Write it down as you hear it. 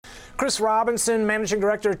Chris Robinson, Managing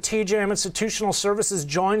Director at TJM Institutional Services,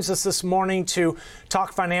 joins us this morning to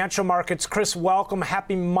talk financial markets. Chris, welcome.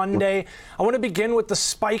 Happy Monday. I want to begin with the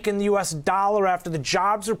spike in the U.S. dollar after the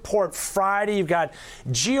jobs report Friday. You've got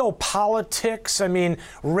geopolitics. I mean,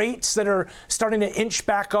 rates that are starting to inch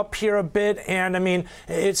back up here a bit. And, I mean,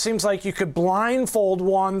 it seems like you could blindfold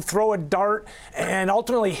one, throw a dart, and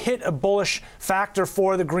ultimately hit a bullish factor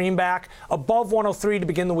for the greenback above 103 to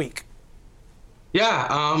begin the week.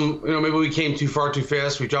 Yeah, maybe we came too far too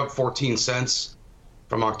fast. We dropped 14 cents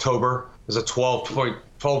from October. There's a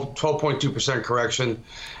 12.2% correction.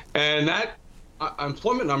 And that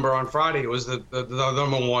employment number on Friday was the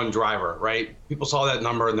number one driver, right? People saw that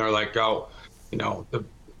number and they're like, oh, he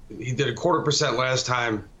did 0.25% last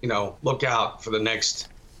time, look out for the next,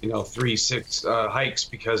 3-6 hikes,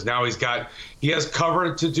 because now he has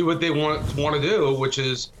cover to do what they want to do, which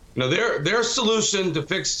is, their solution to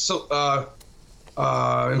fix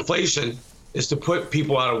inflation is to put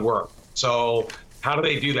people out of work. So how do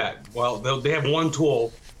they do that? Well, they have one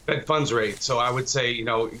tool, Fed funds rate. So I would say,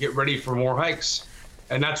 get ready for more hikes.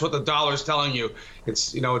 And that's what the dollar is telling you.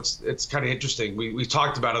 It's kind of interesting. We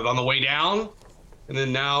talked about it on the way down. And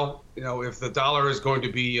then now, if the dollar is going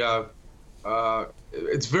to be,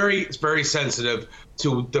 it's very sensitive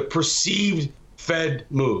to the perceived Fed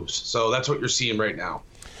moves. So that's what you're seeing right now.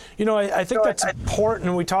 I think that's important,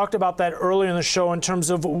 and we talked about that earlier in the show in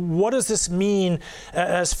terms of what does this mean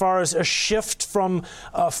as far as a shift from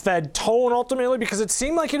Fed tone ultimately, because it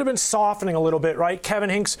seemed like it had been softening a little bit, right?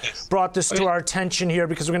 Kevin Hincks brought this to our attention here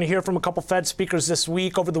because we're going to hear from a couple Fed speakers this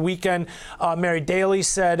week. Over the weekend, Mary Daly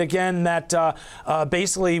said again that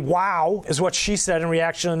basically, wow, is what she said in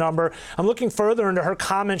reaction to the number. I'm looking further into her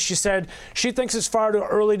comments. She said she thinks it's far too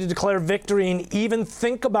early to declare victory and even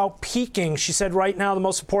think about peaking. She said right now the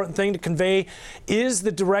most important thing to convey is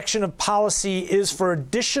the direction of policy is for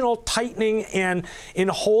additional tightening and in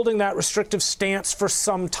holding that restrictive stance for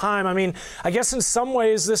some time. I mean, I guess in some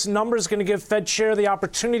ways this number is going to give Fed Chair the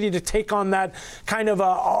opportunity to take on that kind of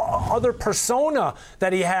other persona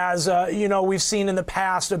that he has, we've seen in the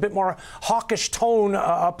past, a bit more hawkish tone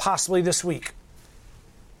possibly this week.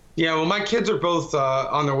 Yeah, well, my kids are both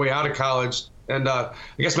on their way out of college. And I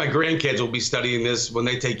guess my grandkids will be studying this when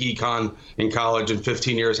they take econ in college in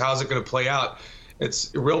 15 years. How's it going to play out?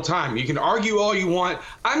 It's real time. You can argue all you want.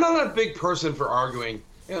 I'm not a big person for arguing.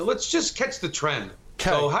 Let's just catch the trend.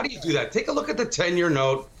 Okay. So how do you do that? Take a look at the 10-year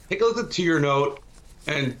note, take a look at the 2-year note,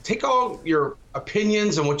 and take all your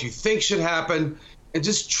opinions and what you think should happen and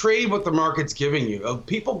just trade what the market's giving you.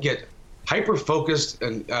 People get hyper-focused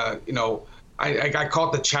and, I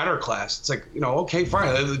call it the chatter class. It's like, okay,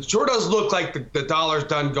 fine. It sure does look like the dollar's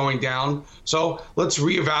done going down. So let's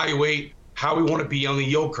reevaluate how we want to be on the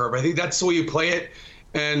yield curve. I think that's the way you play it.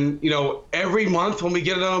 And, every month when we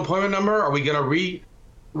get an unemployment number, are we going to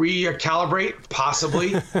recalibrate?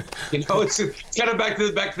 Possibly. It's kind of back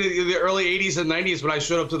to the early 80s and 90s when I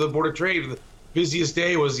showed up to the Board of Trade. The busiest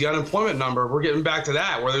day was the unemployment number. We're getting back to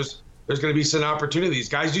that where there's going to be some opportunities.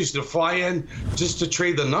 Guys used to fly in just to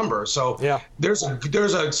trade the number. So yeah, there's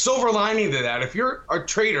a silver lining to that. If you're a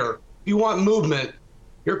trader, if you want movement,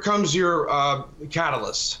 here comes your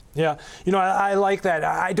catalyst. Yeah, I like that.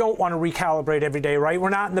 I don't want to recalibrate every day, right? We're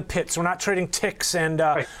not in the pits. We're not trading ticks and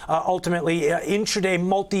ultimately intraday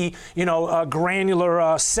multi,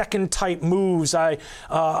 granular second type moves. I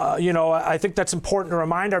think that's important to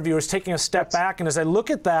remind our viewers, taking a step back. And as I look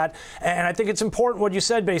at that, and I think it's important what you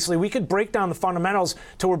said, basically, we could break down the fundamentals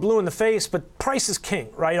till we're blue in the face, but price is king,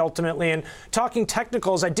 right, ultimately. And talking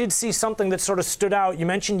technicals, I did see something that sort of stood out. You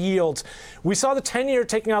mentioned yields. We saw the 10-year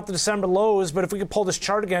taking out the December lows, but if we could pull this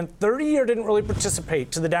chart again, 30-year didn't really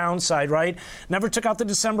participate to the downside, right? Never took out the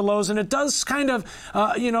December lows, and it does kind of,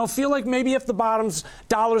 feel like maybe if the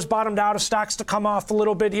dollars bottomed out, if stocks to come off a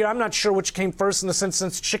little bit here. I'm not sure which came first in the sense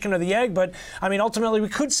it's chicken or the egg, but I mean, ultimately we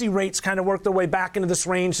could see rates kind of work their way back into this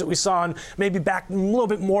range that we saw, and maybe back a little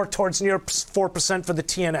bit more towards near 4% for the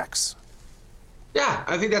TNX. Yeah,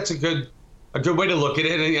 I think that's a good way to look at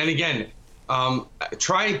it, and again.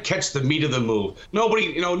 Try and catch the meat of the move.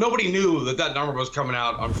 Nobody knew that number was coming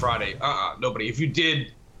out on Friday. Nobody. If you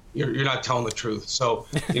did, you're not telling the truth. So,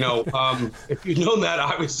 if you'd known that,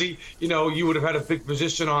 obviously, you would have had a big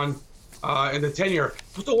position on in the 10-year.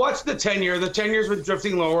 So watch the 10-year. The 10-year's been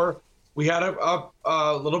drifting lower. We had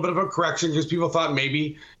a little bit of a correction because people thought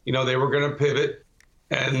maybe, they were going to pivot.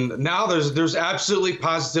 And now there's absolutely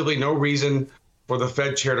positively no reason for the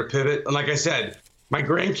Fed chair to pivot. And like I said, my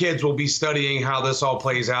grandkids will be studying how this all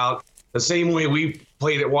plays out the same way we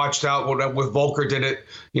played it, watched out with Volcker did it,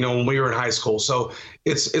 when we were in high school. So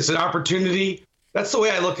it's an opportunity. that's the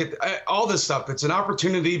way I look at all this stuff. It's an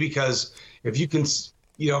opportunity because if you can,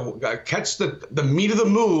 catch the meat of the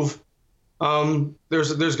move,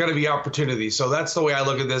 there's going to be opportunity. So that's the way I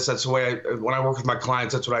look at this. That's the way when I work with my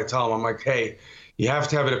clients, that's what I tell them. I'm like, hey, you have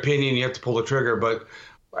to have an opinion. You have to pull the trigger. But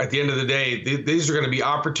at the end of the day, these are going to be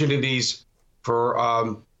opportunities for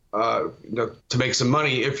to make some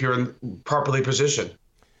money if you're properly positioned.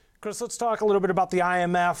 Chris, let's talk a little bit about the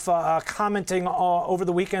IMF commenting over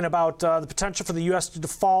the weekend about the potential for the U.S. to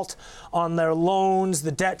default on their loans,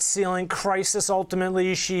 the debt ceiling crisis.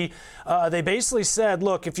 Ultimately, they basically said,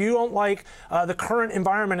 look, if you don't like the current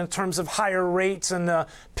environment in terms of higher rates and the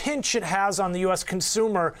pinch it has on the U.S.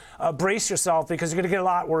 consumer, brace yourself because you're going to get a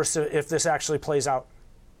lot worse if this actually plays out.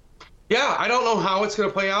 Yeah, I don't know how it's going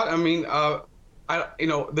to play out. I mean,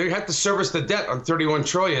 they have to service the debt on $31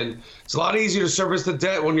 trillion. It's a lot easier to service the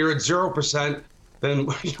debt when you're at 0% than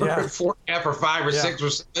when you're at 4.5 or 5 or 6 or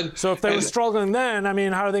 7. So if they were struggling then, I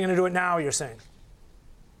mean, how are they going to do it now, you're saying?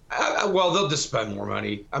 Well, they'll just spend more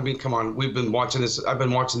money. I mean, come on. We've been watching this. I've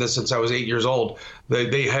been watching this since I was 8 years old.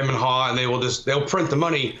 They hem and haw, and they'll print the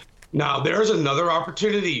money. Now, there's another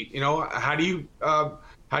opportunity. How do you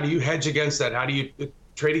hedge against that? How do you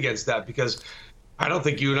trade against that? Because I don't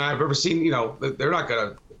think you and I have ever seen, they're not going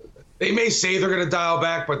to, they may say they're going to dial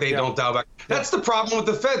back, but they don't dial back. That's the problem with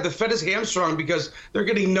the Fed. The Fed is hamstrung because they're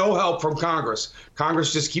getting no help from Congress.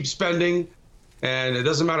 Congress just keeps spending, and it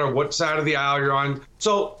doesn't matter what side of the aisle you're on.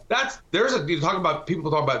 So people talk about,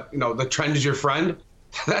 the trend is your friend.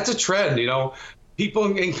 That's a trend,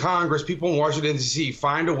 People in Congress, people in Washington, D.C.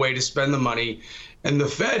 find a way to spend the money, and the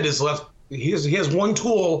Fed is left. He has one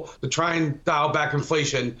tool to try and dial back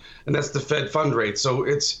inflation, and that's the Fed fund rate. So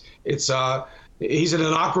he's in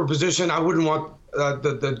an awkward position. I wouldn't want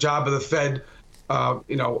the job of the Fed,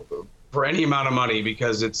 for any amount of money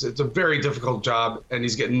because it's a very difficult job, and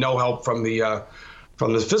he's getting no help from the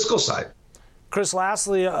fiscal side. Chris,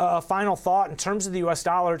 lastly, a final thought. In terms of the U.S.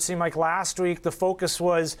 dollar, it seemed like last week the focus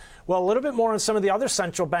was, a little bit more on some of the other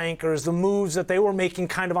central bankers, the moves that they were making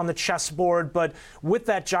kind of on the chessboard. But with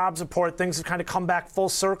that jobs report, things have kind of come back full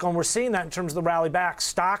circle, and we're seeing that in terms of the rally back.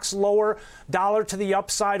 Stocks lower, dollar to the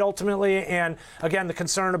upside ultimately. And again, the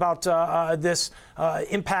concern about this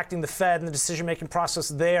impacting the Fed and the decision-making process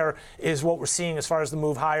there is what we're seeing as far as the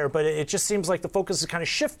move higher. But it just seems like the focus has kind of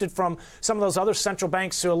shifted from some of those other central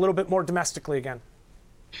banks to a little bit more domestically again.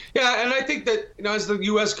 Yeah, and I think that, as the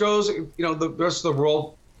U.S. goes, the rest of the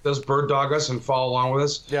world does bird dog us and follow along with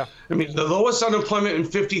us. Yeah. I mean, the lowest unemployment in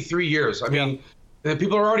 53 years. I mean, and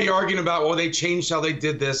people are already arguing about, they changed how they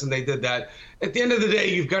did this and they did that. At the end of the day,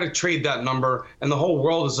 you've got to trade that number, and the whole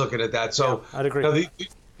world is looking at that. So I'd agree.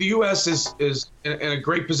 The U.S. is in a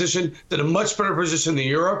great position, in a much better position than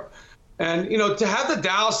Europe. And, to have the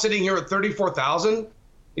Dow sitting here at 34,000,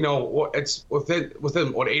 it's within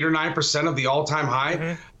 8 or 9% of the all-time high.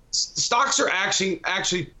 Mm-hmm. Stocks are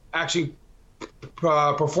actually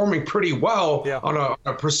performing pretty well on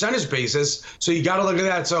a percentage basis. So you got to look at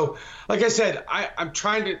that. So, like I said, I'm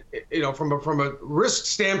trying to, from a risk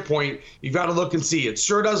standpoint, you've got to look and see. It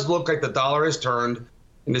sure does look like the dollar has turned,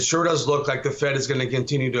 and it sure does look like the Fed is going to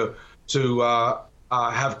continue to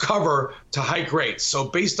have cover to hike rates. So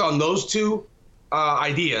based on those two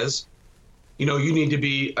ideas, you need to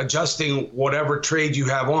be adjusting whatever trade you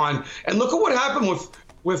have on. And look at what happened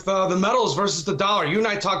with the metals versus the dollar. You and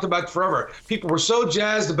I talked about it forever. People were so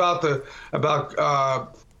jazzed about the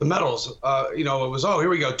metals. It was, here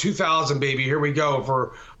we go, 2,000, baby, here we go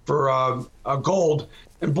for gold.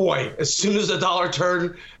 And boy, as soon as the dollar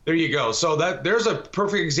turned, there you go. So there's a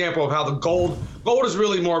perfect example of how the gold is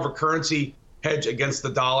really more of a currency hedge against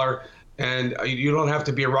the dollar. And you don't have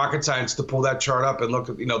to be a rocket scientist to pull that chart up and look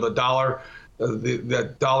at, the dollar,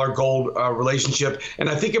 the dollar gold relationship. And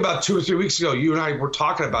I think about 2 or 3 weeks ago, you and I were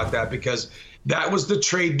talking about that because that was the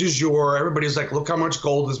trade du jour. Everybody's like, look how much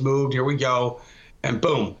gold has moved. Here we go. And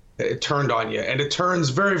boom, it turned on you. And it turns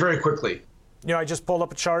very, very quickly. I just pulled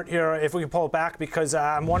up a chart here, if we can pull it back, because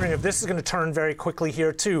I'm wondering if this is going to turn very quickly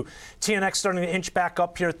here, too. TNX starting to inch back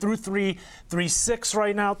up here through 3.36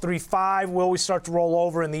 right now, 3.5. Will we start to roll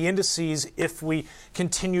over in the indices if we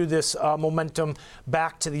continue this momentum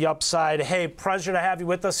back to the upside? Hey, pleasure to have you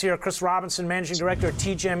with us here. Chris Robinson, Managing Director at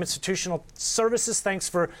TJM Institutional Services. Thanks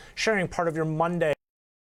for sharing part of your Monday.